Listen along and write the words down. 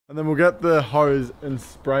And then we'll get the hose and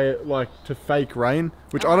spray it like to fake rain,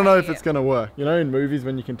 which I don't know if it's gonna work. You know in movies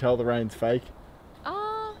when you can tell the rain's fake?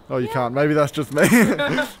 Oh, you can't. Maybe that's just me.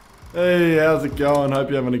 Hey, how's it going? Hope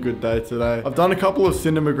you're having a good day today. I've done a couple of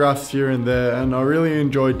cinemagraphs here and there and I really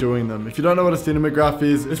enjoy doing them. If you don't know what a cinemagraph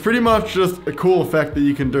is, it's pretty much just a cool effect that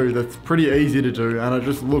you can do that's pretty easy to do and it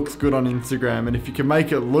just looks good on Instagram. And if you can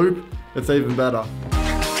make it loop, it's even better.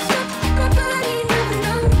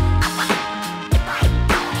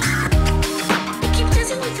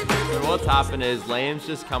 What's happened is Liam's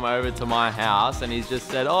just come over to my house and he's just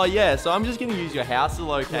said, oh yeah, so I'm just going to use your house as a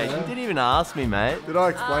location. Yeah. Didn't even ask me, mate. Did I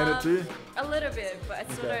explain it to you? A little bit, but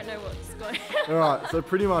I still don't know what's going on. Alright, so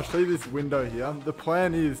pretty much see this window here. The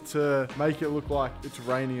plan is to make it look like it's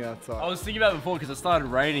raining outside. I was thinking about it before because it started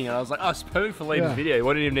raining and I was like, oh, it's perfect for Liam's video. You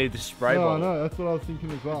wouldn't even need the spray bottle. No, that's what I was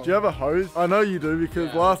thinking as well. Do you have a hose? I know you do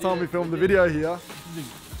because last time we filmed the video here,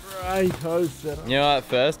 great hose setup. You know, at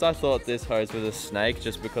first I thought this hose was a snake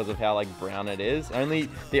just because of how like brown it is.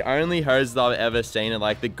 The only hoses I've ever seen are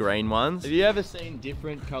like the green ones. Have you ever seen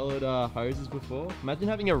different colored hoses before? Imagine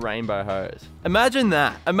having a rainbow hose. Imagine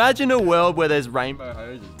that. Imagine a world where there's rainbow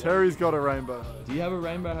hoses. Terry's got a rainbow hose. Do you have a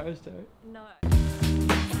rainbow hose, Terry? No.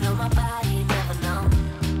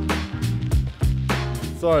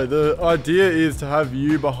 So the idea is to have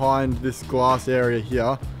you behind this glass area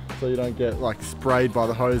here so you don't get like sprayed by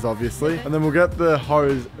the hose obviously. And then we'll get the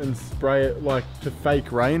hose and spray it like to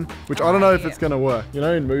fake rain, which I don't know if it's gonna work. You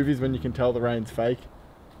know in movies when you can tell the rain's fake?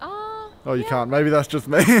 Oh, you can't. Maybe that's just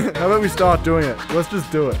me. How about we start doing it? Let's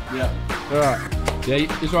just do it. Yeah. Alright. Yeah,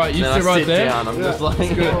 it's right. You Then sit I right sit there. down, I'm just like...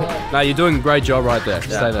 No, you're doing a great job right there. Yeah,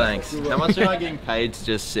 Stay there. thanks. How much am I getting paid to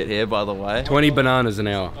just sit here, by the way? 20 bananas an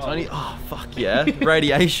hour. 20? Oh, fuck yeah.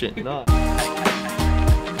 Radiation. No.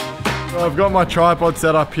 So I've got my tripod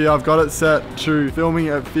set up here. I've got it set to filming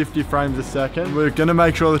at 50 frames a second. We're gonna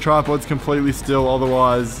make sure the tripod's completely still,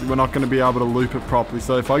 otherwise we're not gonna be able to loop it properly.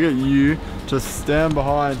 So if I get you to stand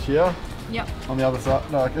behind here, Yep. on the other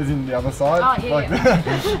side, no, as in the other side, Oh, yeah, like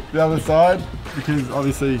the other side, because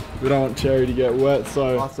obviously we don't want Cherry to get wet.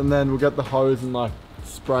 So, and then we'll get the hose and like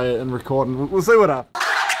spray it and record, and we'll see what happens.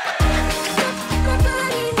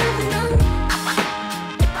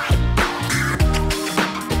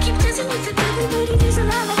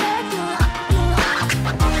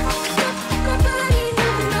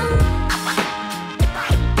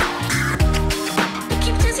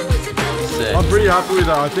 I'm pretty happy with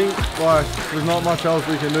that. I think like there's not much else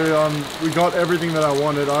we can do. We got everything that I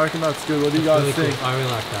wanted. I reckon that's good. What do you guys think? I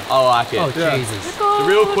really like that. I like it. Oh, Yeah. Jesus. The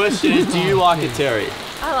real question is, do you like it, Terry?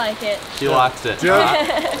 I like it. She likes it. Do you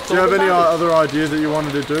have any other ideas that you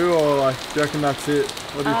wanted to do, or like do you reckon that's it?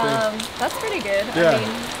 What do you think? That's pretty good. Yeah. I mean,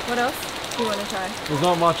 what else do you want to try? There's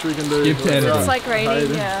not much we can do. Skip to editing. It's like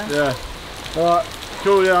raining, yeah. Yeah. Alright,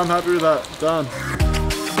 cool, yeah, I'm happy with that. Done.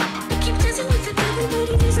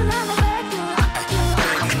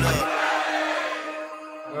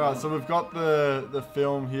 Alright, so we've got the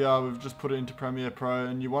film here, we've just put it into Premiere Pro,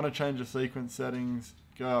 and you want to change the sequence settings,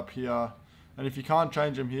 go up here. And if you can't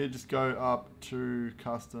change them here, just go up to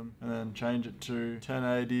custom and then change it to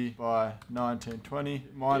 1080 by 1920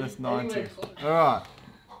 minus 90. Alright.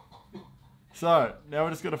 So, now we're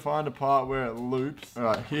just going to find a part where it loops.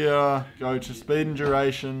 Alright, here, go to speed and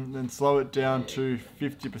duration, then slow it down to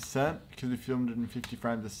 50% because we filmed it in 50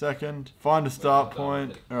 frames a second. Find a start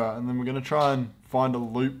point. Alright, and then we're going to try and find a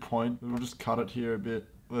loop point. We'll just cut it here a bit.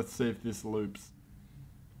 Let's see if this loops.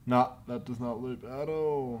 Nah, that does not loop at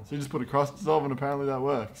all. So you just put a cross dissolve and apparently that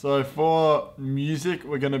works. So for music,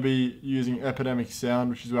 we're going to be using Epidemic Sound,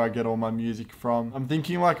 which is where I get all my music from. I'm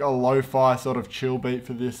thinking like a lo-fi sort of chill beat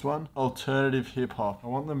for this one. Alternative hip hop. I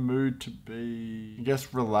want the mood to be, I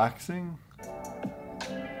guess, relaxing.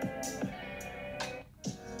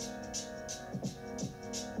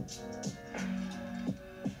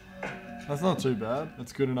 That's not too bad.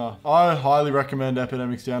 That's good enough. I highly recommend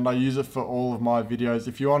Epidemic Sound. I use it for all of my videos.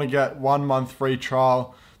 If you want to get 1 month free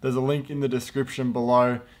trial, there's a link in the description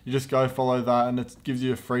below. You just go follow that and it gives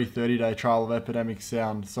you a free 30-day trial of Epidemic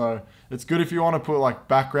Sound. So it's good if you want to put like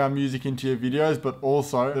background music into your videos, but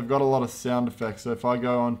also they've got a lot of sound effects. So if I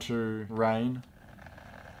go on to rain,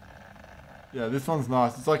 yeah, this one's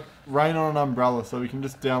nice. It's like rain on an umbrella, so we can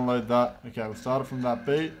just download that. Okay, we'll start it from that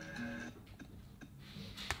beat.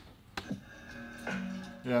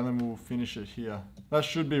 Yeah, and then we'll finish it here. That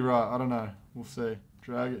should be right, I don't know. We'll see.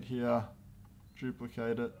 Drag it here,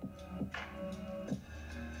 duplicate it.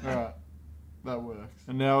 Alright, that works.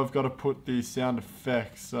 And now we've got to put the sound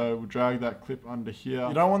effects. So we'll drag that clip under here.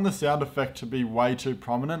 You don't want the sound effect to be way too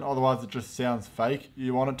prominent, otherwise it just sounds fake.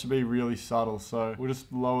 You want it to be really subtle. So we'll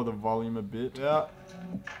just lower the volume a bit. Yeah.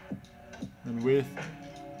 And width.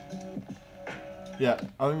 Yeah,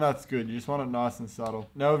 I think that's good. You just want it nice and subtle.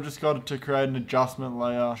 Now we've just got to create an adjustment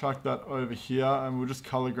layer. Chuck that over here and we'll just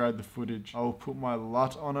color grade the footage. I'll put my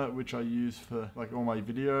LUT on it, which I use for like all my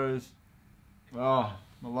videos. Oh,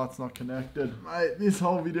 my LUT's not connected. Mate, this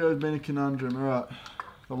whole video has been a conundrum. Alright.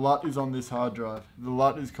 The LUT is on this hard drive. The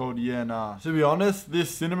LUT is called Yeah Nah. To be honest,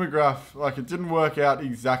 this Cinemagraph, like it didn't work out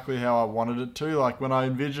exactly how I wanted it to. Like when I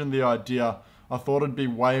envisioned the idea, I thought it'd be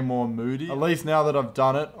way more moody. At least now that I've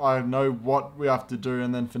done it, I know what we have to do,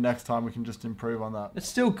 and then for next time we can just improve on that. It's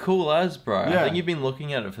still cool as, bro. Yeah. I think you've been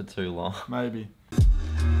looking at it for too long. Maybe.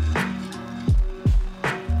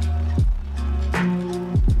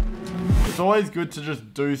 It's always good to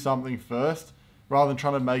just do something first, rather than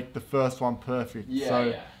trying to make the first one perfect.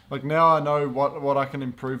 Like now I know what I can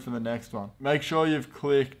improve for the next one. Make sure you've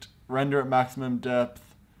clicked render at maximum depth.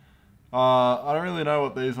 I don't really know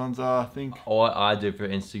what these ones are. I think What I do for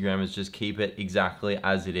Instagram is just keep it exactly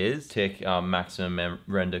as it is. Tick maximum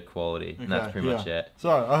render quality. And that's pretty much it. So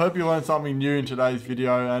I hope you learned something new in today's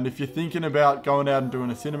video. And if you're thinking about going out and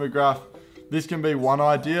doing a Cinemagraph, this can be one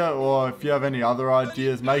idea. Or if you have any other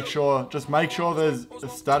ideas, just make sure there's a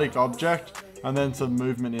static object and then some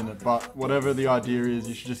movement in it. But whatever the idea is,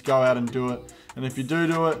 you should just go out and do it. And if you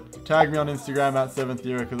do it, tag me on Instagram at 7th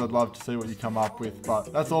Era because I'd love to see what you come up with.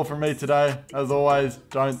 But that's all from me today. As always,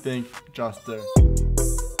 don't think, just do.